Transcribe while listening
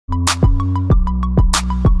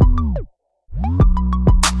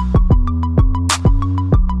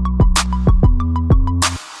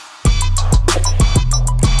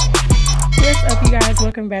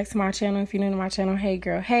back to my channel. If you're new to my channel, hey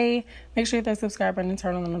girl, hey. Make sure you hit that subscribe button and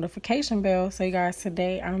turn on the notification bell. So you guys,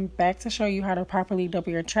 today I'm back to show you how to properly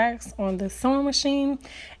double your tracks on the sewing machine.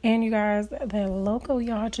 And you guys, the logo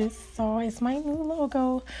y'all just saw is my new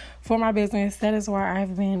logo for my business. That is why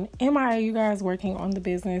I've been MIA, you guys, working on the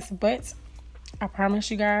business. But I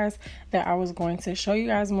promised you guys that I was going to show you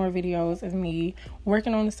guys more videos of me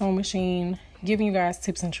working on the sewing machine, giving you guys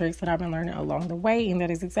tips and tricks that I've been learning along the way, and that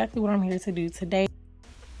is exactly what I'm here to do today.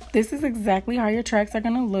 This is exactly how your tracks are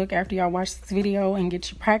going to look after y'all watch this video and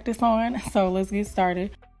get your practice on. So let's get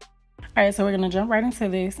started. All right, so we're going to jump right into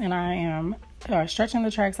this, and I am stretching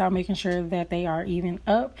the tracks out, making sure that they are even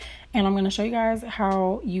up, and I'm going to show you guys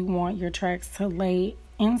how you want your tracks to lay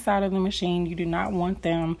inside of the machine. You do not want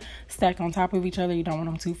them stacked on top of each other. You don't want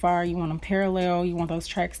them too far. You want them parallel. You want those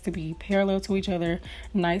tracks to be parallel to each other,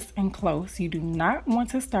 nice and close. You do not want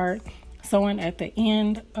to start sewing at the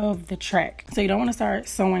end of the track. So you don't want to start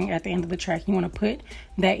sewing at the end of the track. You want to put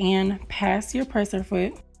that end past your presser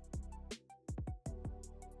foot.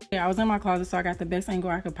 I was in my closet, so I got the best angle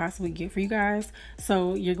I could possibly get for you guys.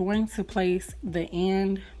 So you're going to place the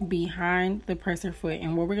end behind the presser foot,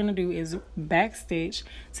 and what we're going to do is back stitch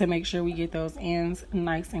to make sure we get those ends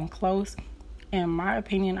nice and close. In my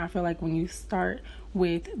opinion, I feel like when you start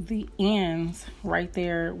with the ends right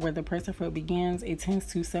there where the presser foot begins, it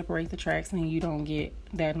tends to separate the tracks and you don't get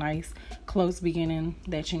that nice close beginning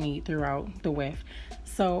that you need throughout the weft.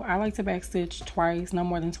 So I like to back stitch twice, no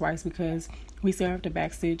more than twice, because we still have to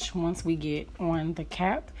back stitch once we get on the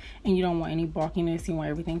cap, and you don't want any bulkiness. You want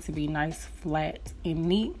everything to be nice, flat, and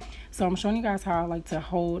neat. So I'm showing you guys how I like to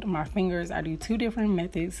hold my fingers. I do two different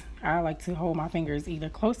methods. I like to hold my fingers either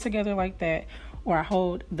close together like that, or I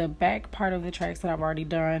hold the back part of the tracks that I've already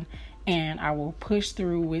done, and I will push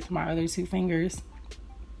through with my other two fingers.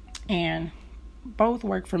 And both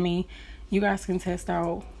work for me. You guys can test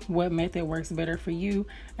out what method works better for you.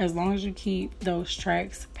 As long as you keep those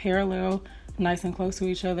tracks parallel, nice and close to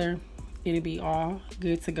each other, it'll be all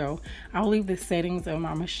good to go. I'll leave the settings of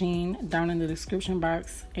my machine down in the description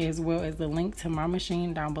box, as well as the link to my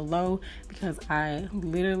machine down below, because I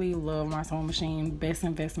literally love my sewing machine. Best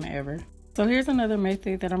investment ever. So here's another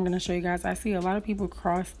method that I'm going to show you guys. I see a lot of people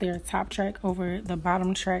cross their top track over the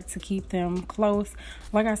bottom track to keep them close.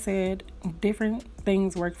 Like I said, different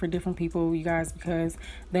things work for different people, you guys, because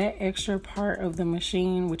that extra part of the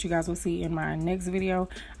machine, which you guys will see in my next video,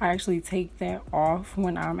 I actually take that off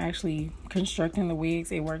when I'm actually constructing the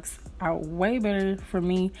wigs. It works out way better for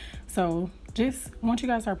me. So just once you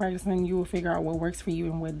guys start practicing, you will figure out what works for you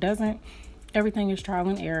and what doesn't. Everything is trial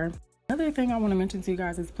and error. Another thing I want to mention to you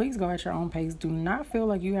guys is please go at your own pace. Do not feel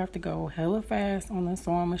like you have to go hella fast on the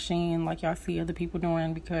sewing machine like y'all see other people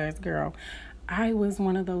doing, because girl, I was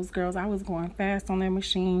one of those girls. I was going fast on that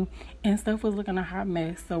machine and stuff was looking a hot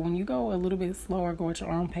mess. So when you go a little bit slower, go at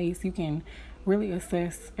your own pace, you can really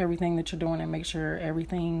assess everything that you're doing and make sure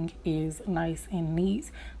everything is nice and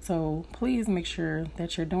neat. So please make sure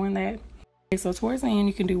that you're doing that. Okay, so towards the end,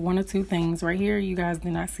 you can do one or two things. Right here, you guys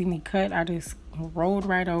did not see me cut. I just rolled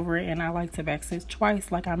right over it, and I like to back stitch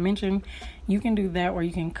twice. Like I mentioned, you can do that or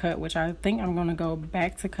you can cut, which I think I'm going to go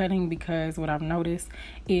back to cutting, because what I've noticed,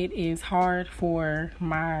 it is hard for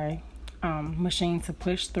my machine to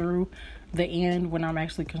push through the end when I'm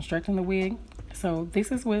actually constructing the wig. So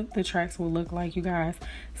this is what the tracks will look like, you guys.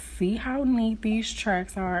 See how neat these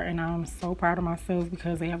tracks are, and I'm so proud of myself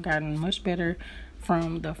because they have gotten much better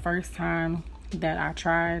from the first time that I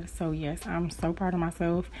tried. So yes, I'm so proud of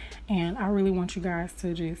myself, and I really want you guys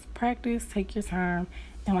to just practice, take your time,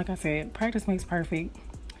 and like I said, practice makes perfect.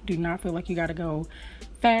 Do not feel like you got to go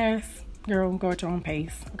fast, girl. Go at your own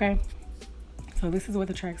pace, okay? So this is what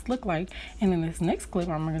the tracks look like. And in this next clip,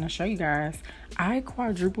 I'm going to show you guys, I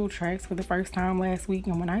quadrupled tracks for the first time last week,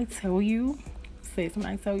 and when I tell you, sis, when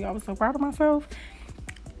I tell you I was so proud of myself,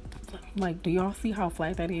 like, do y'all see how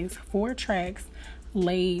flat that is? 4 tracks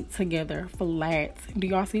laid together flat. Do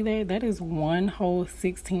y'all see that? That is one whole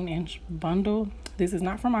 16-inch bundle. This is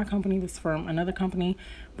not from my company, this is from another company,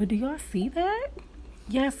 but do y'all see that?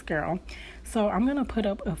 Yes, girl. So I'm gonna put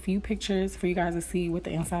up a few pictures for you guys to see what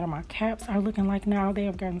the inside of my caps are looking like now. They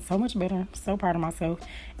have gotten so much better. So proud of myself.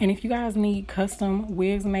 And if you guys need custom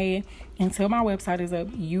wigs made, until my website is up,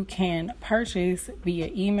 you can purchase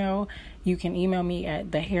via email. You can email me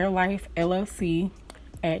at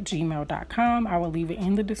theharelifellc@gmail.com. I will leave it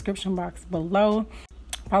in the description box below.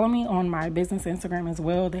 Follow me on my business Instagram as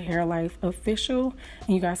well, The Hair Life Official,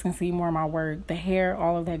 and you guys can see more of my work, the hair,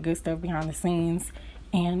 all of that good stuff behind the scenes.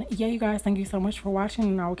 And yeah, you guys, thank you so much for watching,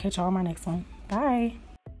 and I will catch y'all on my next one. Bye.